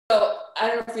I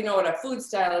don't know if you know what a food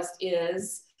stylist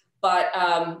is, but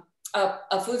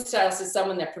a food stylist is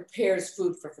someone that prepares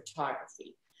food for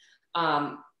photography.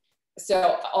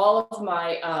 So all of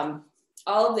my,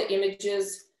 all of the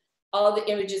images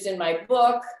in my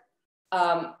book,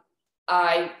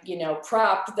 I, you know,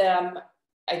 propped them.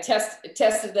 I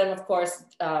tested them, of course,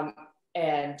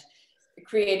 and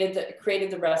created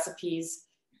the recipes,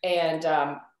 and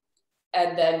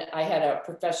then I had a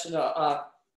professional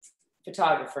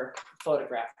photographer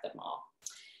photograph them all.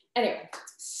 Anyway,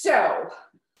 so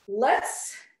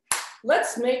let's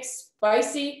make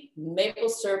spicy maple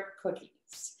syrup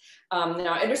cookies.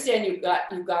 Now I understand you've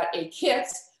got a kit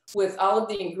with all of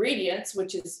the ingredients,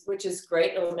 which is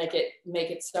great. It'll make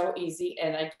it so easy,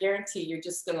 and I guarantee you're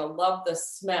just gonna love the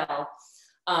smell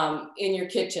in your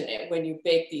kitchen when you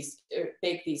bake these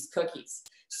cookies.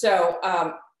 So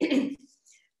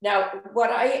now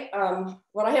what I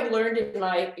have learned in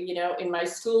my, you know, in my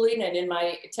schooling and in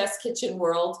my test kitchen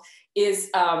world is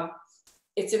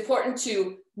it's important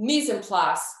to mise en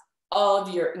place all of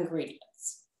your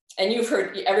ingredients. And you've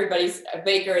heard, everybody's a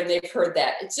baker and they've heard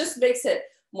that. It just makes it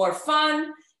more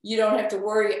fun. You don't have to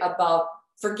worry about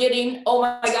forgetting, oh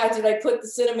my God, did I put the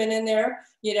cinnamon in there?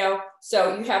 You know,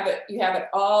 so you have it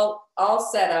all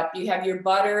set up. You have your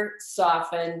butter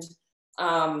softened,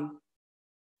 and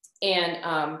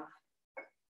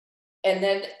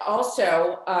then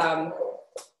also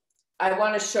I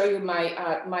want to show you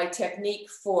my my technique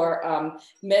for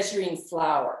measuring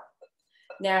flour.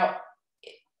 Now,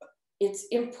 it's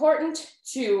important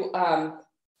to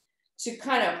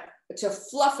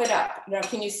fluff it up. Now,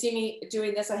 can you see me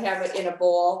doing this? I have it in a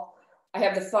bowl. I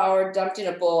have the flour dumped in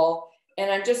a bowl,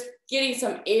 and I'm just getting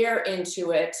some air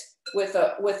into it with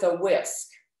a whisk.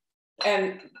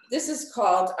 And this is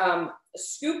called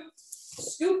scoop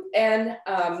and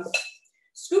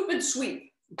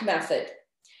sweep method.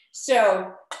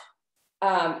 So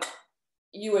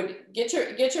you would get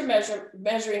your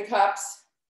measuring cups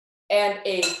and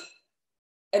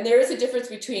there is a difference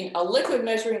between a liquid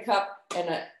measuring cup and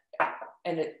a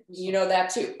you know that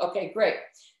too. Okay, great.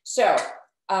 So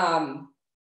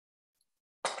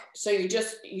so you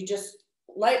just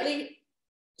lightly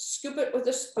scoop it with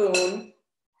a spoon,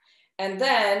 and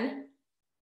then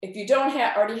if you don't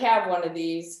already have one of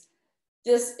these,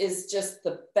 this is just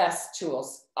the best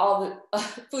tools. All the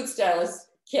food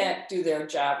stylists can't do their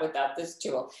job without this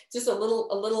tool. Just a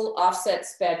little offset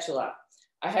spatula.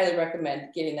 I highly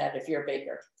recommend getting that if you're a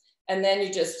baker. And then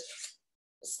you just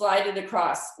slide it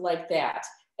across like that.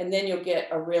 And then you'll get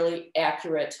a really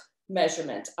accurate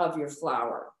measurement of your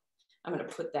flour. I'm gonna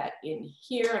put that in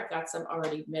here. I've got some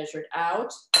already measured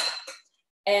out.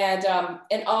 And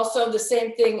also the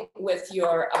same thing with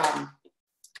your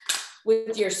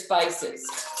spices.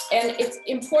 And it's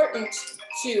important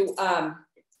to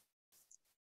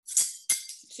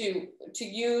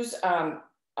use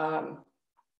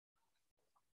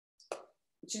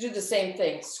to do the same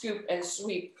thing, scoop and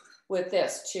sweep with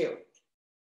this too.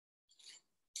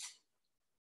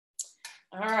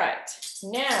 All right,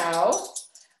 now,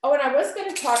 oh, and I was going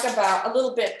to talk about a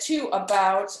little bit too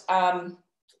about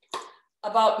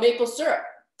maple syrup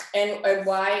and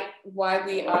why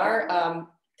we are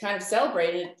kind of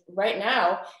celebrating right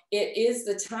now. It is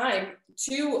the time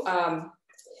to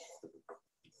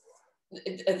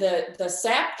the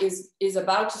sap is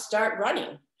about to start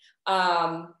running,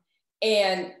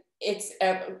 and it's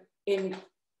in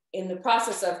the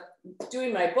process of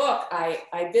doing my book.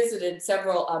 I visited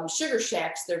several sugar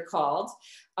shacks, they're called.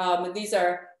 These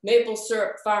are maple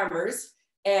syrup farmers,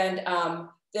 and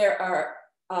there are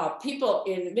people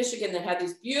in Michigan that have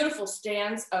these beautiful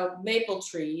stands of maple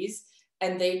trees,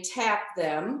 and they tap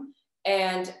them,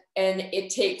 and it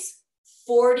takes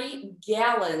 40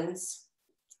 gallons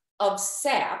of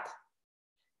sap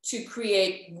to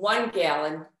create 1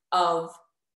 gallon of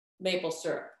maple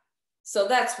syrup. So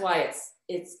that's why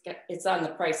it's on the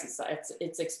pricey side.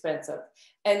 It's expensive,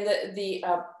 and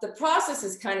the process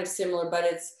is kind of similar,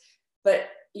 but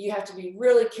you have to be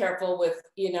really careful with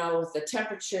with the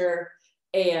temperature,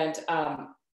 and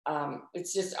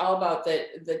it's just all about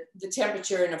the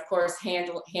temperature, and of course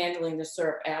handling the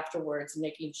syrup afterwards,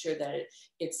 making sure that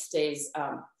it stays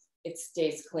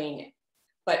clean.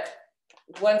 But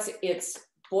once it's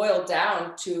boiled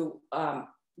down to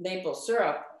maple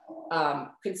syrup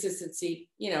consistency,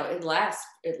 it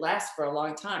lasts for a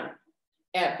long time.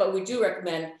 But we do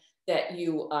recommend that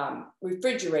you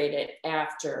refrigerate it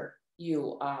after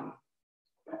you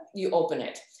open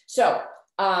it. So,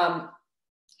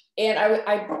 and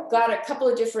I got a couple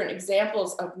of different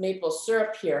examples of maple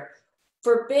syrup here.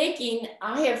 For baking,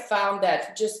 I have found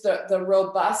that just the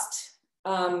robust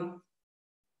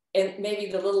and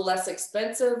maybe the little less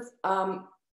expensive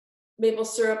maple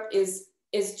syrup is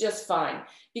just fine,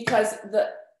 because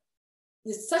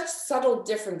there's such subtle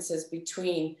differences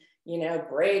between, you know,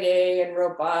 grade A and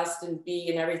robust and B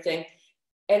and everything.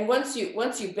 And once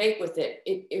you bake with it,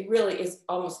 it really is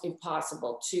almost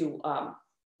impossible to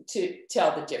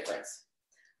tell the difference.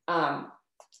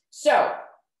 So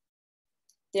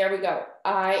there we go.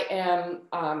 I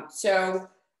am, so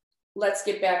let's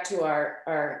get back to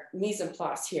our mise en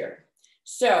place here.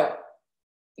 So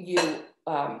you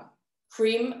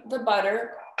cream the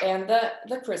butter and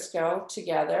the Crisco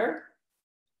together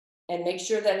and make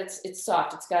sure that it's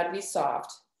soft. It's got to be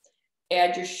soft.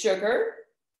 Add your sugar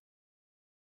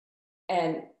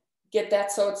and get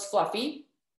that so it's fluffy.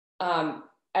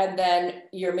 And then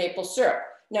your maple syrup.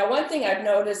 Now, one thing I've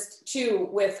noticed too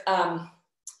with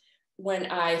when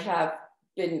I have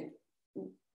been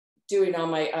doing all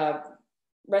my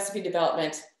recipe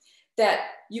development, that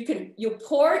you'll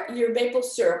pour your maple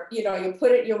syrup, you know,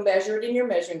 you'll measure it in your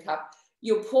measuring cup,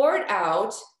 you'll pour it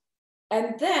out,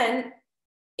 and then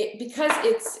because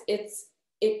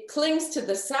it clings to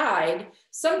the side,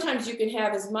 sometimes you can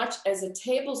have as much as a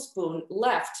tablespoon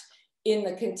left in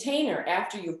the container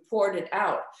after you've poured it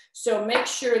out. So make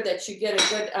sure that you get a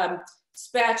good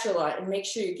spatula and make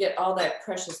sure you get all that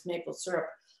precious maple syrup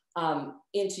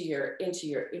into your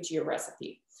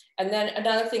recipe. And then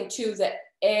another thing too, that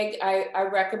egg, I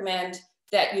recommend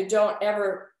that you don't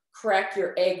ever crack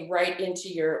your egg right into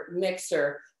your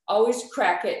mixer. Always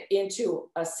crack it into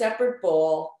a separate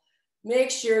bowl.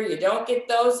 Make sure you don't get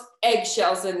those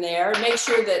eggshells in there. Make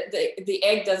sure that the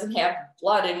egg doesn't have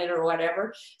blood in it or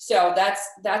whatever. So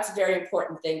that's a very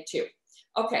important thing too.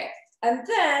 Okay, and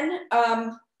then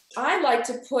I like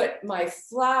to put my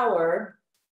flour,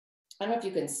 I don't know if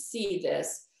you can see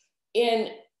this, in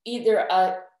either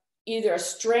a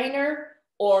strainer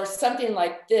or something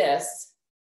like this.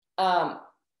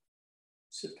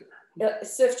 Sifter.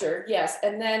 Sifter, yes.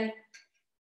 And then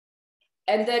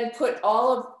put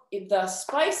all of the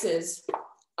spices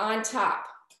on top.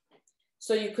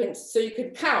 So you can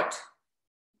count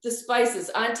the spices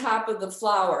on top of the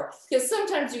flour. Because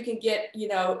sometimes you can get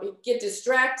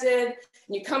distracted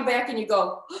and you come back and you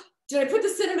go, oh, did I put the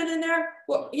cinnamon in there?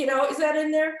 Well, is that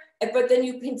in there? But then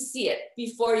you can see it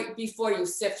before you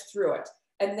sift through it.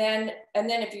 And then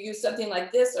if you use something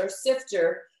like this or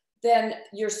sifter, then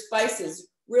your spices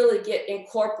really get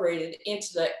incorporated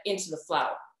into the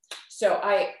flour. So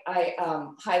I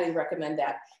highly recommend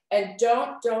that. And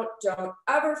don't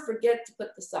ever forget to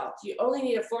put the salt. You only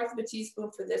need 1/4 of a teaspoon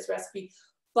for this recipe.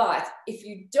 But if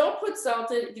you don't put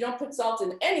salt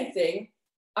in anything,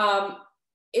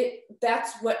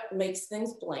 that's what makes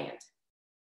things bland.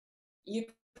 You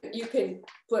can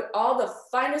put all the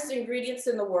finest ingredients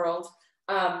in the world,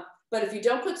 but if you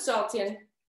don't put salt in,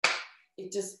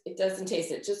 it doesn't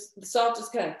taste it. The salt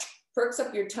just kind of perks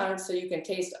up your tongue so you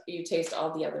taste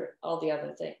all the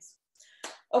other things.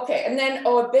 Okay, and then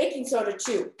baking soda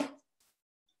too.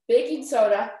 Baking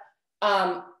soda,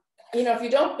 if you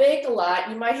don't bake a lot,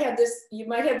 you might have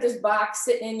this box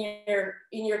sitting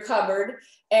in your cupboard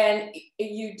and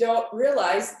you don't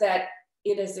realize that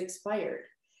it is expired.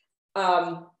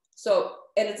 And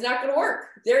it's not going to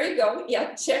work. There you go.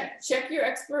 Yeah, check your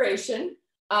expiration.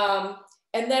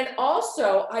 And then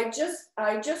also, I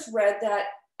just read that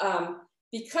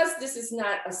because this is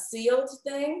not a sealed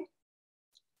thing,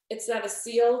 it's not a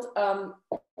sealed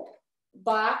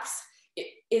box.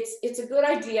 It's a good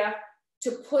idea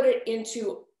to put it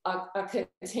into a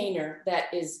container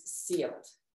that is sealed,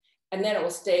 and then it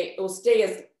will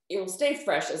stay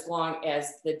fresh as long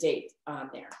as the date on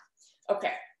there.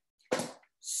 Okay.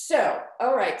 So,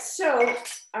 all right. So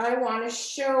I want to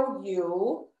show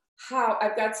you how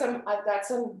I've got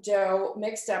some dough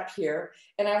mixed up here,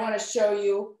 and I want to show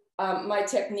you my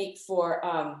technique for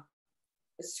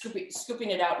scooping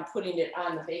it out and putting it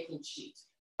on the baking sheet.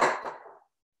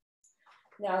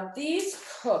 Now these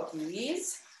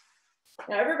cookies,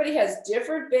 now everybody has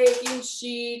different baking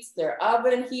sheets, their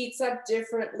oven heats up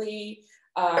differently,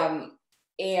 and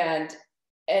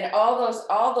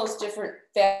all those different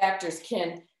factors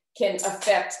can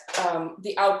affect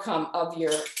the outcome of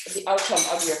your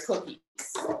cookies.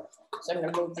 So I'm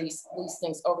going to move these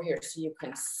things over here so you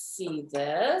can see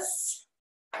this.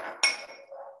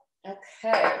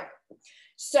 Okay,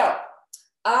 so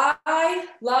I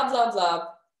love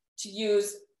to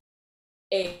use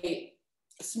a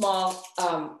small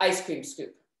ice cream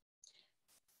scoop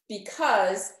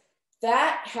because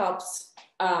that helps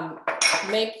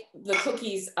make the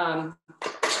cookies the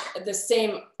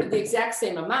exact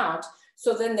same amount,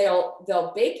 So then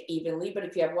they'll bake evenly, but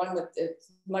if you have one with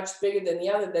it's much bigger than the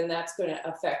other, then that's going to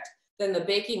affect, then the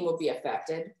baking will be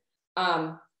affected.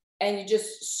 And you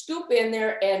just scoop in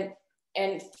there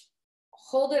and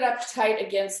hold it up tight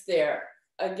against the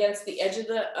edge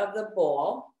of the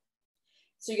bowl.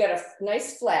 So you got a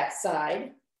nice flat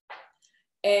side,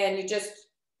 and you just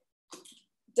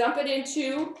dump it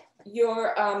into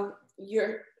your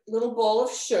little bowl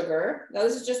of sugar. Now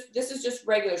this is just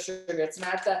regular sugar. It's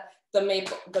not the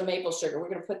maple sugar. We're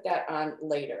going to put that on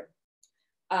later.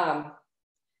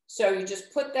 So you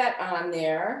just put that on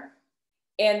there,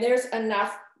 and there's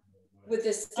enough with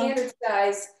this standard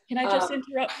size. Can I just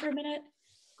interrupt for a minute?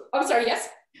 I'm sorry, yes.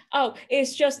 Oh,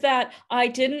 it's just that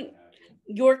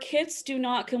your kits do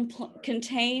not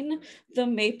contain the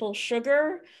maple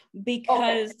sugar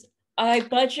because I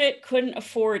budget couldn't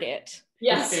afford it.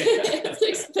 Yes, it's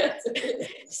expensive.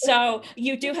 So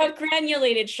you do have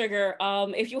granulated sugar.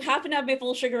 If you happen to have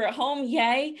maple sugar at home,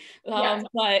 yay. Yes.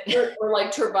 But or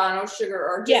like Turbano sugar,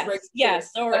 or just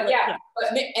yes. Or and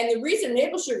the reason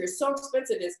maple sugar is so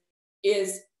expensive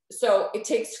is so it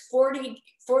takes 40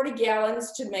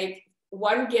 gallons to make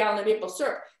 1 gallon of maple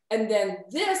syrup, and then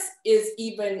this is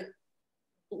even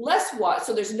less water,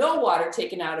 so there's no water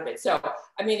taken out of it. So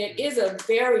I mean, it is a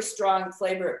very strong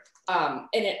flavor, and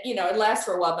it it lasts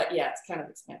for a while, but yeah, it's kind of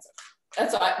expensive.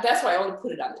 That's why I only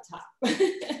put it on the top.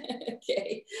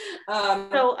 Okay.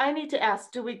 So I need to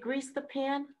ask, do we grease the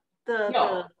pan?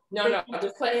 No.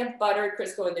 There's plenty of butter,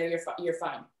 Crisco in there. You're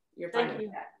fine. You're fine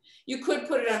with that. You could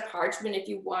put it on parchment if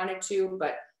you wanted to,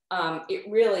 but it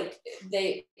really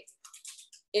they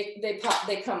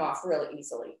come off really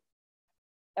easily.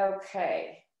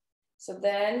 Okay. So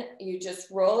then you just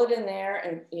roll it in there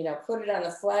and put it on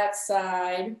the flat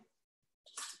side.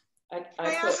 Can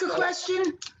I ask a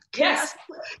question? Yes.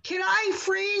 Can I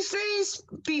freeze these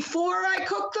before I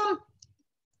cook them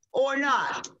or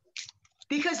not?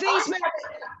 Because these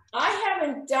I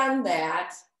haven't done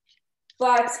that,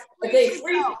 but they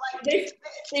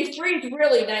freeze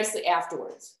really nicely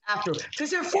afterwards. Because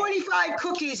there are 45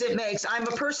 cookies it makes. I'm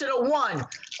a person of one.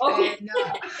 Okay. And,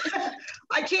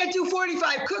 I can't do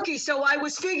 45 cookies, so I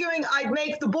was figuring I'd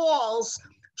make the balls,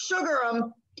 sugar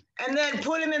them, and then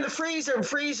put them in the freezer and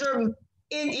freeze them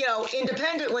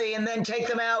independently, and then take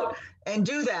them out and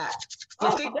do that.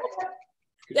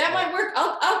 That might work.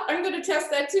 I'm going to test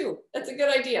that too. That's a good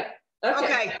idea.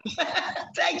 Okay.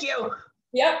 Thank you.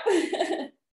 Yep.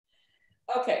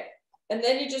 Okay. And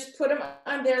then you just put them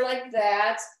on there like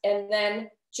that, and then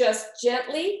just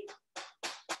gently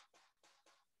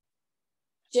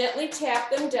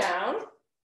tap them down.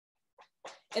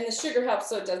 And the sugar helps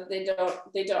so they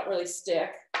don't really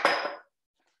stick.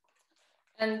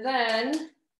 And then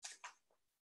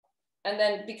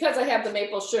because I have the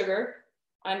maple sugar,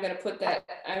 I'm going to put that,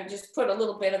 I just put a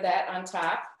little bit of that on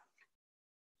top.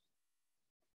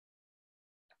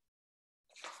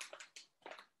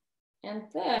 And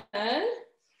then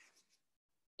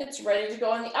it's ready to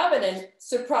go in the oven. And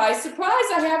surprise,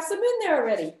 surprise, I have some in there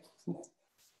already.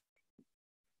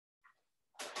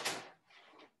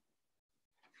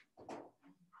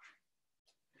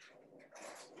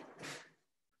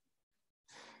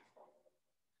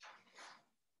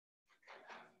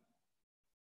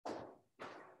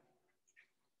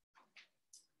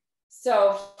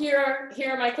 So here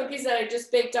are my cookies that I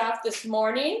just baked off this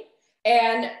morning.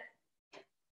 And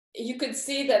you can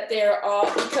see that they're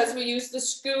all, because we use the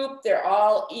scoop, they're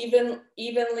all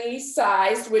evenly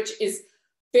sized, which is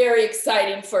very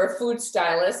exciting for a food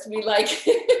stylist. We like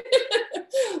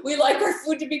we like our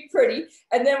food to be pretty.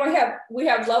 And then we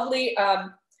have lovely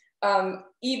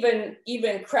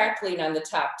even crackling on the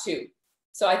top too.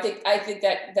 So I think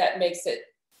that makes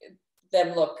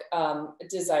them look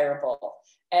desirable.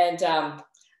 And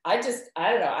I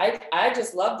don't know, I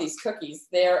just love these cookies.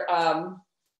 They're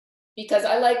because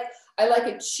I like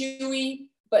a chewy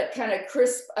but kind of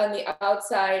crisp on the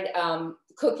outside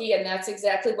cookie, and that's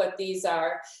exactly what these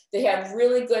are. They have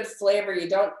really good flavor.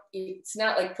 It's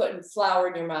not like putting flour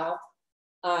in your mouth.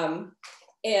 Oh,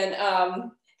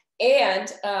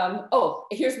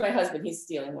 here's my husband. He's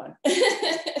stealing one.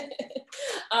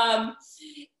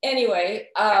 Anyway,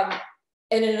 and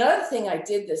another thing I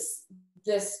did this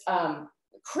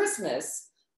Christmas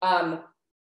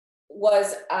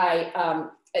was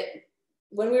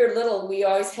when we were little, we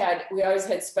always had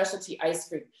specialty ice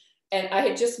cream, and I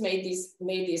had just made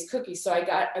these cookies. So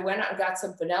I went out and got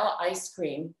some vanilla ice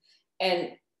cream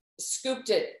and scooped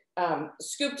it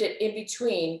in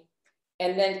between,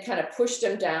 and then kind of pushed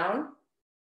them down,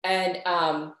 and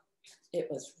it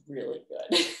was really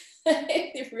good.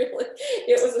 It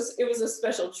was a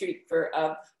special treat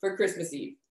for Christmas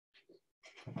Eve.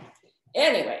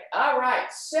 Anyway, all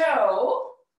right,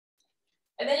 so,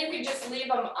 and then you can just leave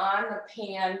them on the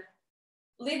pan.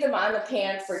 Leave them on the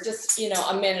pan for just, you know,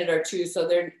 a minute or two so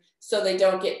they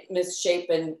don't get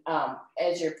misshapen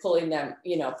as you're pulling them,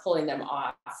 you know, pulling them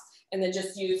off. And then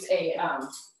just use a,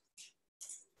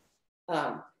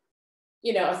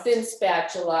 you know, a thin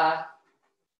spatula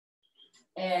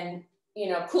and, you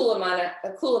know, cool them on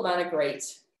a cool amount of grate,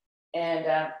 and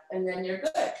then you're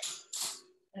good.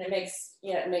 And it makes,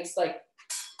 yeah, it makes like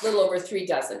a little over 3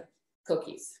 dozen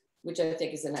cookies, which I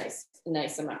think is a nice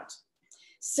amount.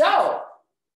 So,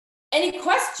 any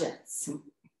questions?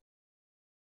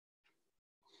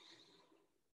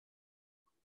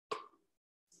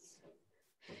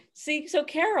 See, so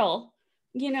Carol,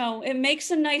 you know, it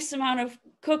makes a nice amount of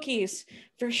cookies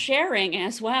for sharing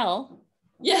as well.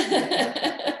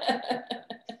 Yeah.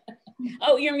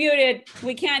 Oh, you're muted.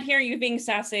 We can't hear you being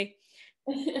sassy.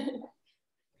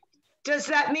 Does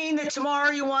that mean that tomorrow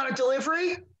you want a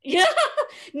delivery? Yeah,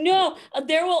 no,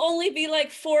 there will only be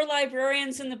like 4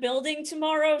 librarians in the building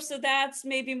tomorrow, so that's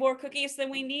maybe more cookies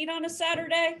than we need on a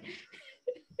Saturday.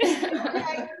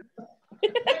 Okay.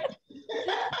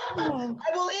 I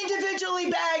will individually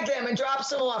bag them and drop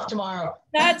some off tomorrow.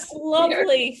 That's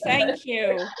lovely. Thank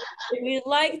you. We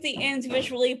like the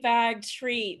individually bagged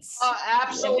treats. Oh,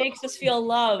 absolutely. It makes us feel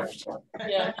loved.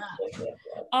 Yeah.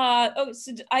 Oh,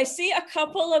 so I see a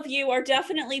couple of you are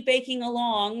definitely baking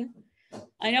along.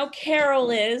 I know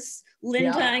Carol is.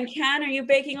 Linda and Ken, are you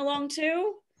baking along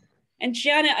too? And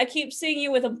Janet, I keep seeing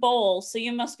you with a bowl, so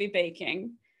you must be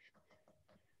baking.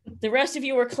 The rest of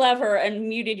you were clever and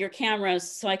muted your cameras,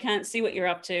 so I can't see what you're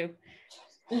up to.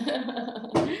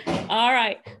 All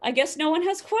right, I guess no one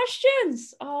has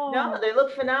questions. Oh. No, they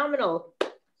look phenomenal.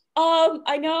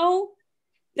 I know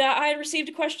that I received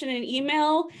a question in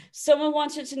email. Someone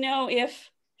wanted to know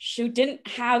if she didn't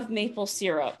have maple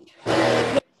syrup,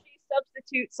 would she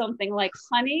substitute something like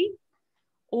honey,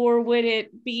 or would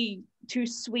it be too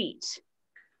sweet?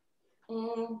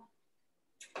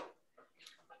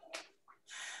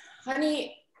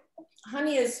 Honey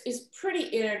is pretty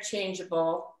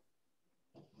interchangeable.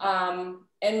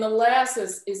 And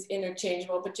molasses is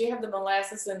interchangeable, but you have the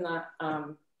molasses in the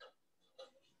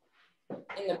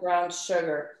brown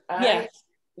sugar. Yeah.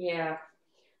 Yeah.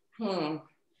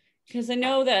 Because I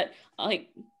know that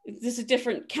like there's a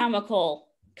different chemical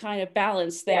kind of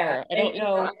balance there. Yeah, I don't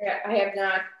know. I have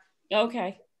not.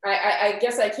 Okay. I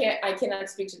guess I cannot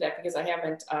speak to that because I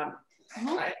haven't.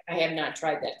 I have not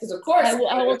tried that because of course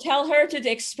I will tell her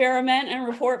to experiment and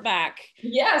report back.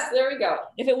 Yes, there we go.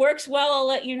 If it works well, I'll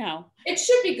let you know. It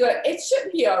should be good. It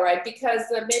should be all right because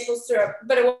the maple syrup,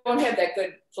 but it won't have that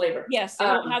good flavor. Yes, it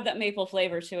won't have that maple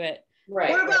flavor to it. Right.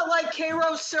 What about like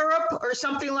Karo syrup or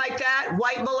something like that?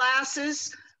 White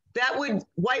molasses?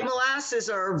 White molasses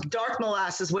or dark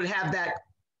molasses would have that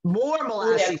more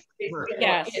molasses flavor.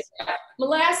 Yes.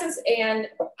 Molasses and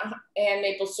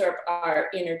maple syrup are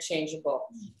interchangeable.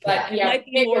 But yeah,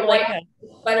 maybe more like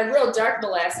but a real dark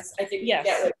molasses, I think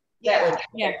that would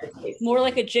more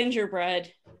like a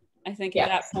gingerbread, I think at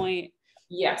that point.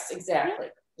 Yes, exactly.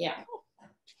 Yeah.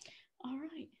 All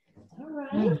right. All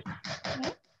right.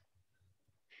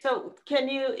 So can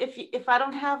you, if I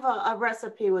don't have a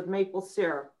recipe with maple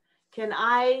syrup, can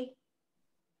I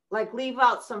like leave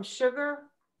out some sugar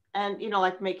and, you know,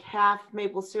 like make half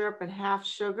maple syrup and half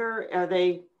sugar? Are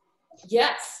they?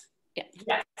 Yes.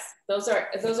 Yes. Those are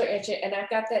interesting. And I've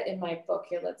got that in my book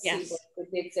here. Let's see what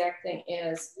the exact thing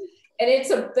is. And it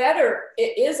is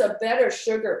a better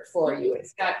sugar for you.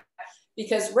 It's got,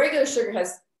 because regular sugar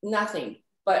has nothing,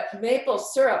 but maple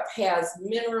syrup has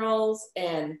minerals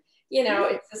and, you know,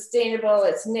 it's sustainable,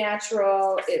 it's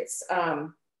natural, it's a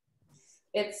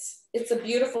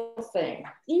beautiful thing,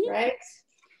 right?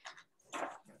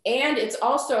 And it's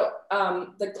also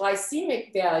the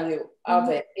glycemic value of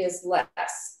it is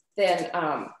less than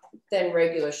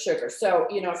regular sugar. So,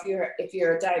 you know, if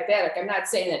you're a diabetic, I'm not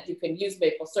saying that you can use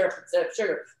maple syrup instead of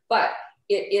sugar, but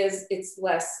it's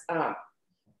less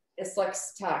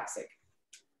toxic.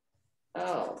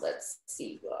 Oh, let's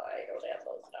see. Well, I don't have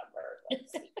those numbers.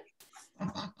 Let's see.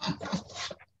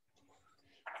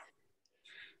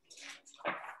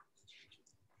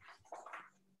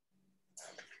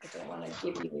 I don't want to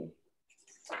give you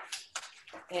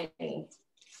any.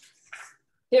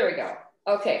 Here we go.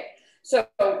 Okay, so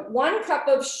 1 cup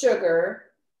of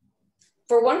sugar.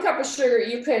 For 1 cup of sugar,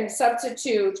 you can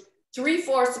substitute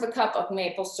 3/4 of a cup of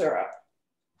maple syrup.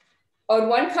 And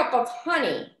 1 cup of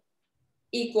honey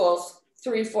equals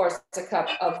 3/4 a cup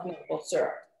of maple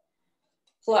syrup,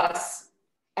 plus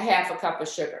 1/2 cup of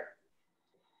sugar.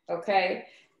 Okay,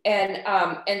 and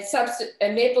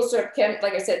maple syrup can,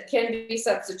 like I said, can be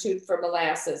substituted for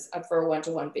molasses for a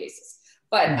 1-to-1 basis.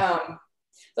 But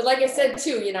like I said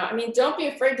too, you know, I mean, don't be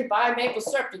afraid to buy maple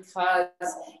syrup because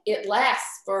it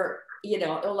lasts for, you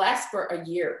know, it'll last for a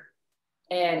year,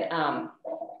 and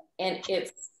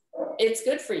it's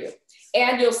good for you.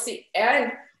 And you'll see,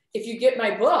 and if you get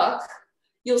my book,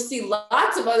 you'll see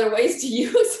lots of other ways to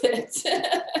use it.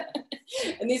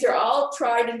 And these are all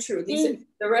tried and true. These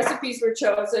the recipes were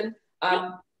chosen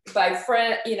by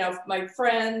my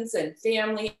friends and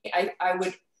family. I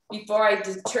would, before I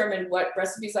determined what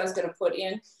recipes I was going to put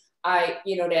in,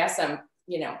 to ask them,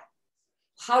 you know,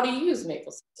 how do you use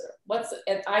maple syrup?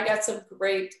 And I got some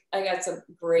great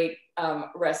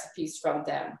recipes from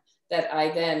them that I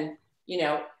then, you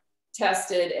know,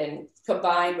 tested and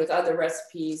combined with other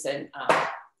recipes, and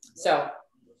so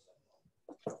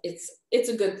it's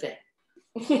a good thing.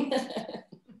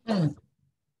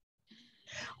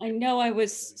 I know I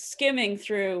was skimming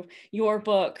through your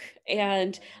book,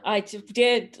 and I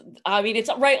mean, it's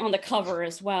right on the cover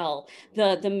as well.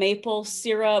 The maple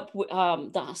syrup,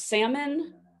 the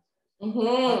salmon.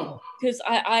 Because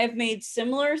I've made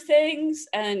similar things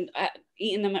and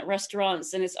eaten them at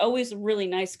restaurants, and it's always a really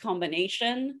nice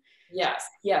combination. Yes,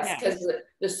 because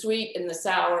the sweet and the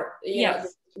sour, you know,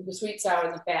 the sweet, sour,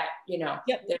 and the fat, you know,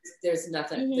 there's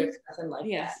nothing like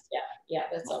that. Yeah,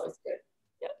 that's always good.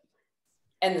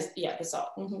 And the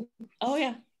salt. Oh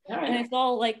yeah. All right. And it's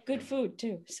all like good food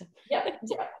too. So. Yeah,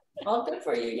 all good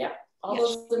for you. Yeah, all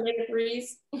those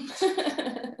omega-3s.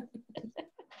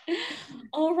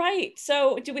 All right.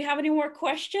 So, do we have any more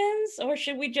questions, or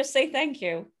should we just say thank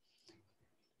you?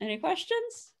 Any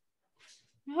questions?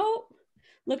 No.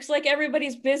 Looks like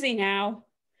everybody's busy now.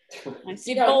 I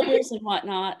see bowls and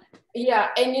whatnot. Yeah,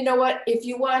 and you know what? If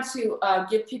you want to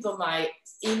give people my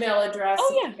email address,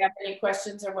 if you have any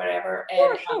questions or whatever,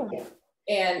 and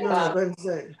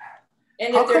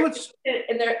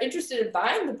if they're interested in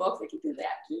buying the book, they can do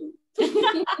that too.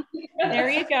 There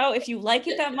you go. If you like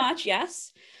it that much,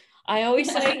 yes. I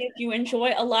always say if you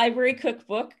enjoy a library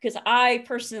cookbook, because I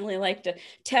personally like to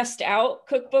test out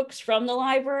cookbooks from the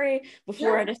library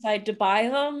before I decide to buy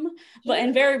them. But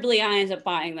invariably I end up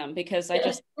buying them because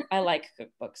I like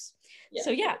cookbooks.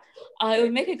 So it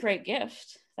would make a great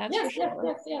gift. That's for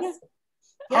sure. Yes.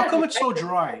 How come it's so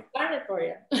dry? Find it for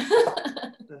you.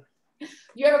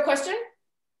 You have a question?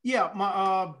 Yeah,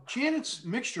 my Janet's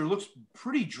mixture looks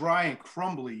pretty dry and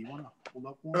crumbly. You want to hold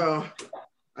up one? Oh,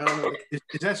 I don't know.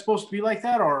 Is that supposed to be like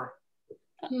that, or?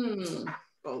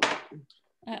 Oh.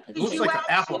 It looks like an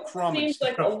apple crumb.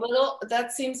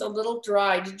 That seems a little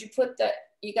dry. Did you put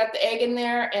you got the egg in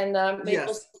there and the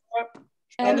maple syrup?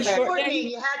 And the shortening,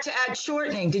 you had to add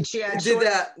shortening. Did she add shortening? Did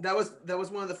that. That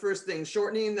was one of the first things.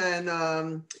 Shortening and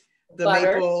the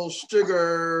butter. Maple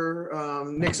sugar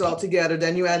mix all together.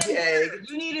 Then you add the egg.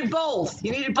 You needed both.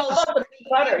 You needed both. How about the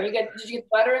butter? Did you get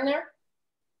butter in there?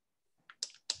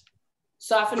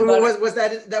 Softened butter. Was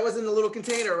that was in the little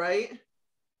container, right?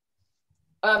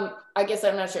 I guess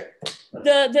I'm not sure.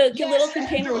 The little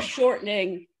container was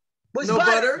shortening. Was no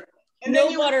butter?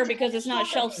 No butter because it's not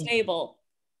shelf stable.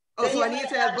 Oh, so I need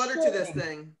to add butter to this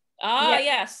thing. Ah,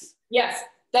 yes.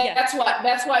 That's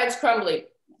why it's crumbly.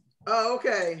 Oh,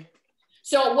 okay.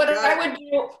 So what I would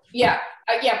do,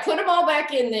 put them all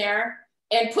back in there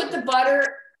and put the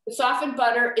butter, softened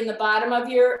butter, in the bottom of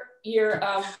your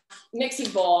mixing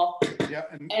bowl. Yeah.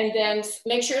 And then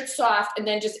make sure it's soft, and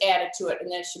then just add it to it,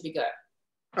 and then it should be good.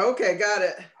 Okay, got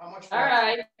it. How much? All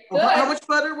right. How much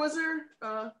butter was there?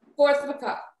 1/4 of a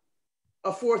cup.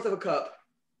 1/4 of a cup.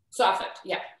 Softened,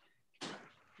 yeah.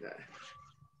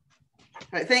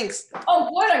 All right, thanks. Oh,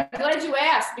 good. I'm glad you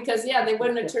asked, because they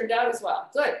wouldn't have turned out as well.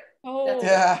 Good. Oh,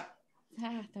 yeah.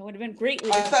 That would have been great.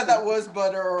 I thought that was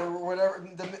butter or whatever,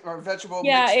 or vegetable.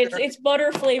 Yeah, mixture. it's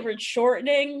butter flavored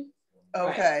shortening.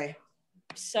 Okay.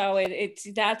 So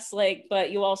that's like,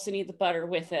 but you also need the butter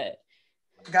with it.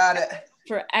 Got it.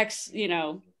 For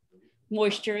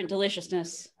moisture and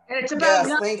deliciousness. And it's about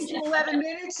 9 to 11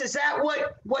 minutes. Is that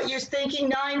what you're thinking?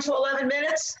 9 to 11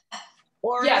 minutes?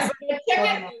 Or yes,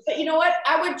 but you know what?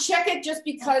 I would check it just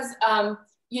because,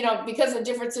 because the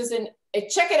differences in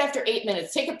check it after 8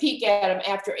 minutes. Take a peek at them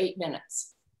after 8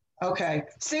 minutes. Okay.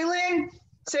 See, Lynn?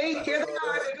 See, here they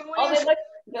are. They're going in.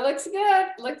 That looks good.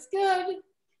 Looks good.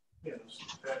 Yes.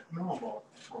 Normal.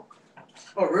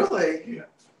 Oh, really? Yeah.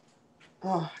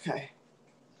 Oh, okay.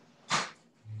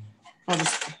 I'll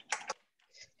just...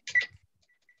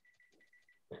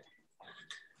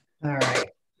 All right.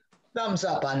 Thumbs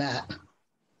up on that.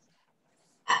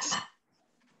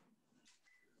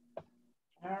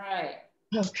 All right.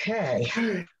 Okay.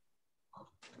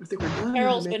 I think we're done.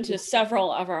 Carol's been to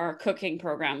several of our cooking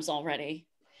programs already.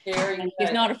 Very And good.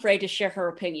 she's not afraid to share her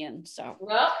opinion. So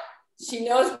Well, she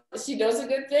knows a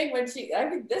good thing when I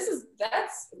mean,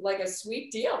 that's like a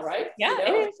sweet deal, right? Yeah, you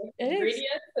know, it is. the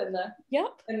ingredients and the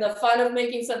yep. and the fun of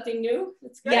making something new.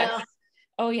 It's great. Yes.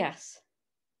 Oh yes.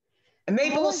 And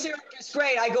maple syrup is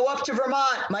great. I go up to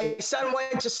Vermont. My son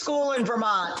went to school in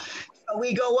Vermont. So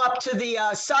we go up to the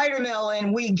cider mill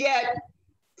and we get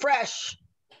fresh,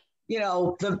 you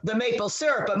know, the maple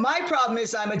syrup. But my problem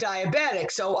is I'm a diabetic,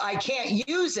 so I can't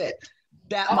use it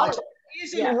that much. It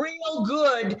isn't real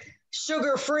good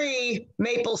sugar-free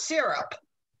maple syrup.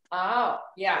 Oh,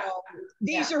 yeah. So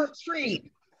these are a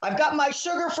treat. I've got my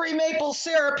sugar-free maple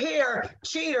syrup here,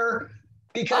 cheater,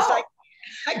 because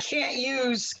I can't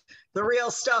use the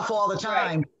real stuff all the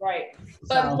time. Right.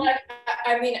 But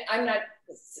I mean, I'm not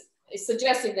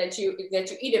suggesting that you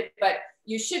eat it, but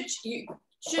you should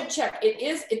check.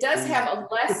 It does have a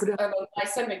less of a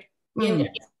glycemic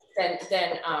index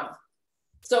than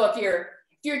so if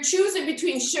you're choosing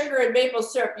between sugar and maple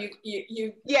syrup,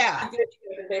 you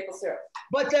the maple syrup.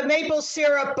 But the maple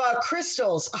syrup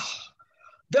crystals,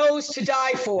 those to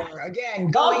die for. Again,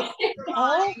 going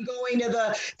to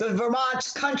the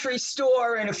Vermont country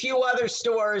store and a few other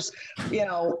stores, you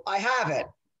know, I have it.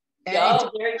 And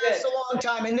very good. It's a long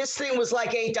time. And this thing was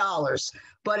like $8,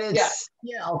 but it's,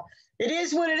 you know, it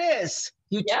is what it is.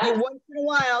 You once in a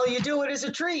while, you do it as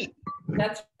a treat.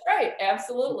 That's right.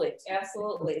 Absolutely.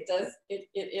 Absolutely. It does. It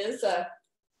is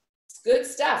it's good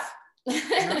stuff.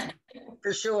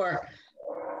 For sure.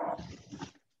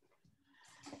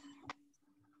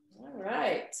 All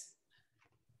right.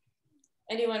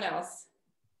 Anyone else?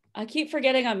 I keep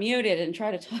forgetting I'm muted and try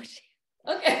to talk to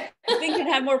you. Okay. I think you'd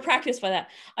have more practice by that.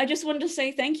 I just wanted to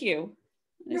say thank you.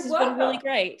 This has been really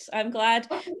great. I'm glad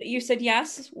that you said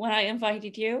yes when I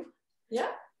invited you. Yeah.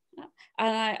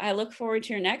 And I look forward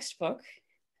to your next book.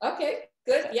 Okay,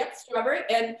 good. Yep, strawberry.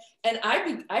 And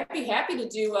I'd be happy to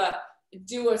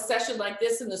do a session like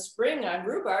this in the spring on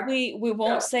rhubarb. We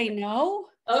won't say no.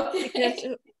 Okay.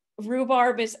 Because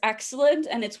rhubarb is excellent,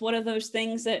 and it's one of those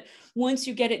things that once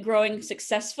you get it growing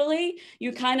successfully,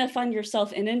 you kind of find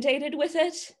yourself inundated with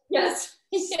it. Yes.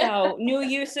 So new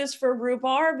uses for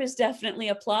rhubarb is definitely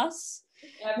a plus.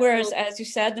 Absolutely. Whereas, as you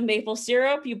said, the maple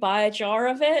syrup, you buy a jar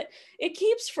of it, it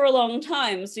keeps for a long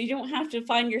time. So you don't have to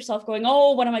find yourself going,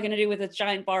 oh, what am I going to do with a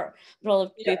giant bottle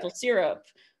of maple syrup?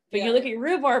 But you look at your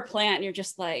rhubarb plant and you're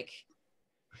just like,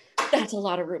 that's a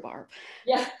lot of rhubarb.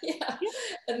 Yeah.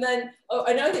 And then,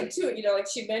 another thing too, you know, like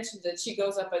she mentioned that she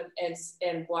goes up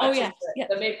and watches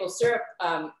the maple syrup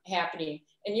happening.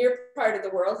 In your part of the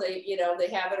world, they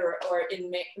have it, or in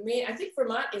Maine, I think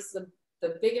Vermont is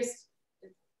the biggest.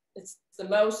 It's the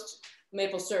most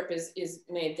maple syrup is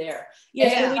made there.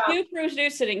 Yes, but we do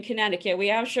produce it in Connecticut. We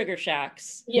have sugar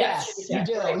shacks. Yes, you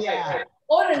do. Right.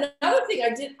 Oh, and another thing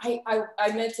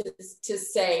I meant to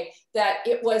say that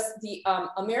it was the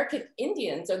American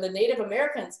Indians or the Native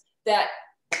Americans that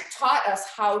taught us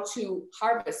how to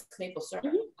harvest maple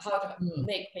syrup, how to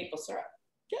make maple syrup.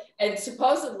 And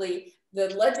supposedly the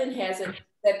legend has it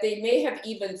that they may have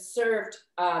even served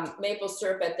maple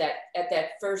syrup at that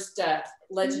first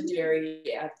legendary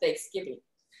Thanksgiving.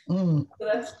 So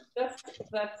that's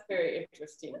very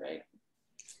interesting, right?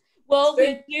 Well,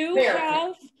 we do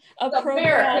have a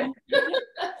program.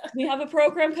 We have a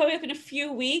program coming up in a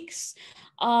few weeks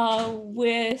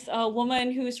with a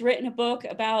woman who's written a book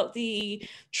about the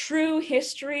true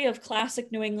history of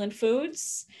classic New England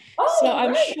foods. So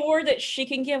I'm sure that she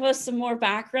can give us some more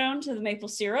background to the maple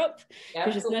syrup.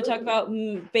 She's going to talk about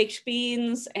baked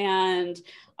beans and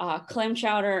clam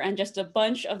chowder and just a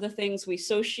bunch of the things we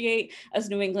associate as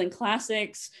New England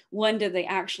classics. When did they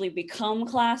actually become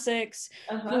classics?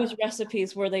 Whose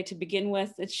recipes were they to begin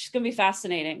with? It's just going to be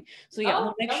fascinating. So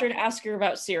we'll make sure to ask her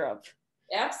about syrup.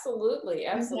 Absolutely.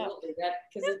 That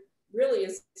because it really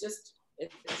is just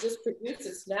produced.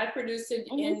 It's not produced in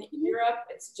Europe.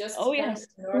 It's just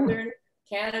northern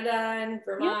Canada and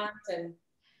Vermont and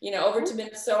over to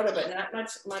Minnesota, but not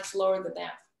much lower than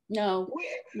that. No.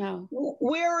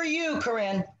 Where are you,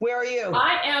 Corrine? Where are you?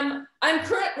 I'm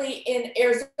currently in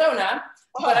Arizona,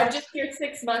 but I'm just here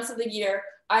 6 months of the year.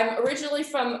 I'm originally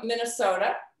from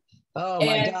Minnesota. Oh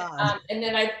my God! And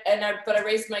then I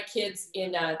raised my kids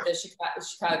in the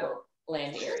Chicago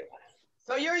land area.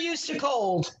 So you're used to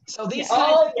cold. So these.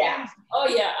 Oh yeah,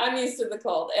 I'm used to the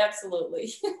cold.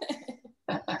 Absolutely.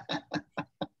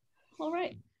 All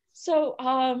right. So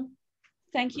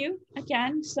thank you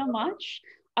again so much.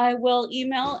 I will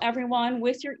email everyone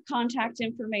with your contact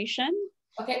information.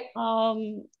 Okay.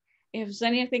 If there's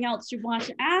anything else you want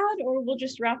to add, or we'll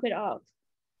just wrap it up.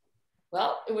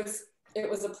 Well, it was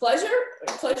a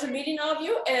pleasure meeting all of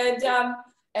you, and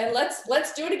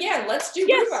let's do it again. Let's do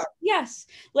rhubarb. Yes,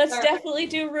 let's All definitely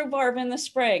do rhubarb in the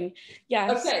spring.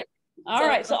 Yes. Okay. All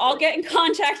right, so I'll get in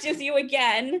contact with you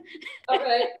again. All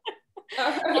right.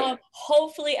 All right.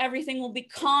 Hopefully everything will be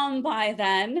calm by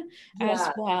then as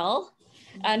Yeah. well.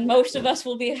 And most of us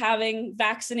will be having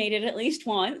vaccinated at least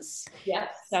once.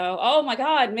 Yes. So, oh my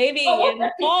God, maybe in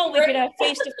the fall we could have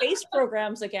face-to-face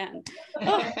programs again.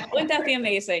 Oh, wouldn't that be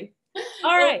amazing?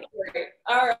 All right. Okay.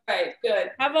 All right.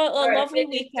 Good. Have a lovely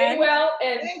weekend. Stay well,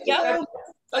 and Thank Yep. you.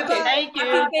 okay. Thank you.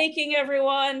 Happy baking,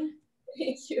 everyone.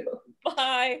 Thank you.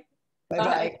 Bye.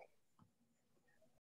 Bye-bye.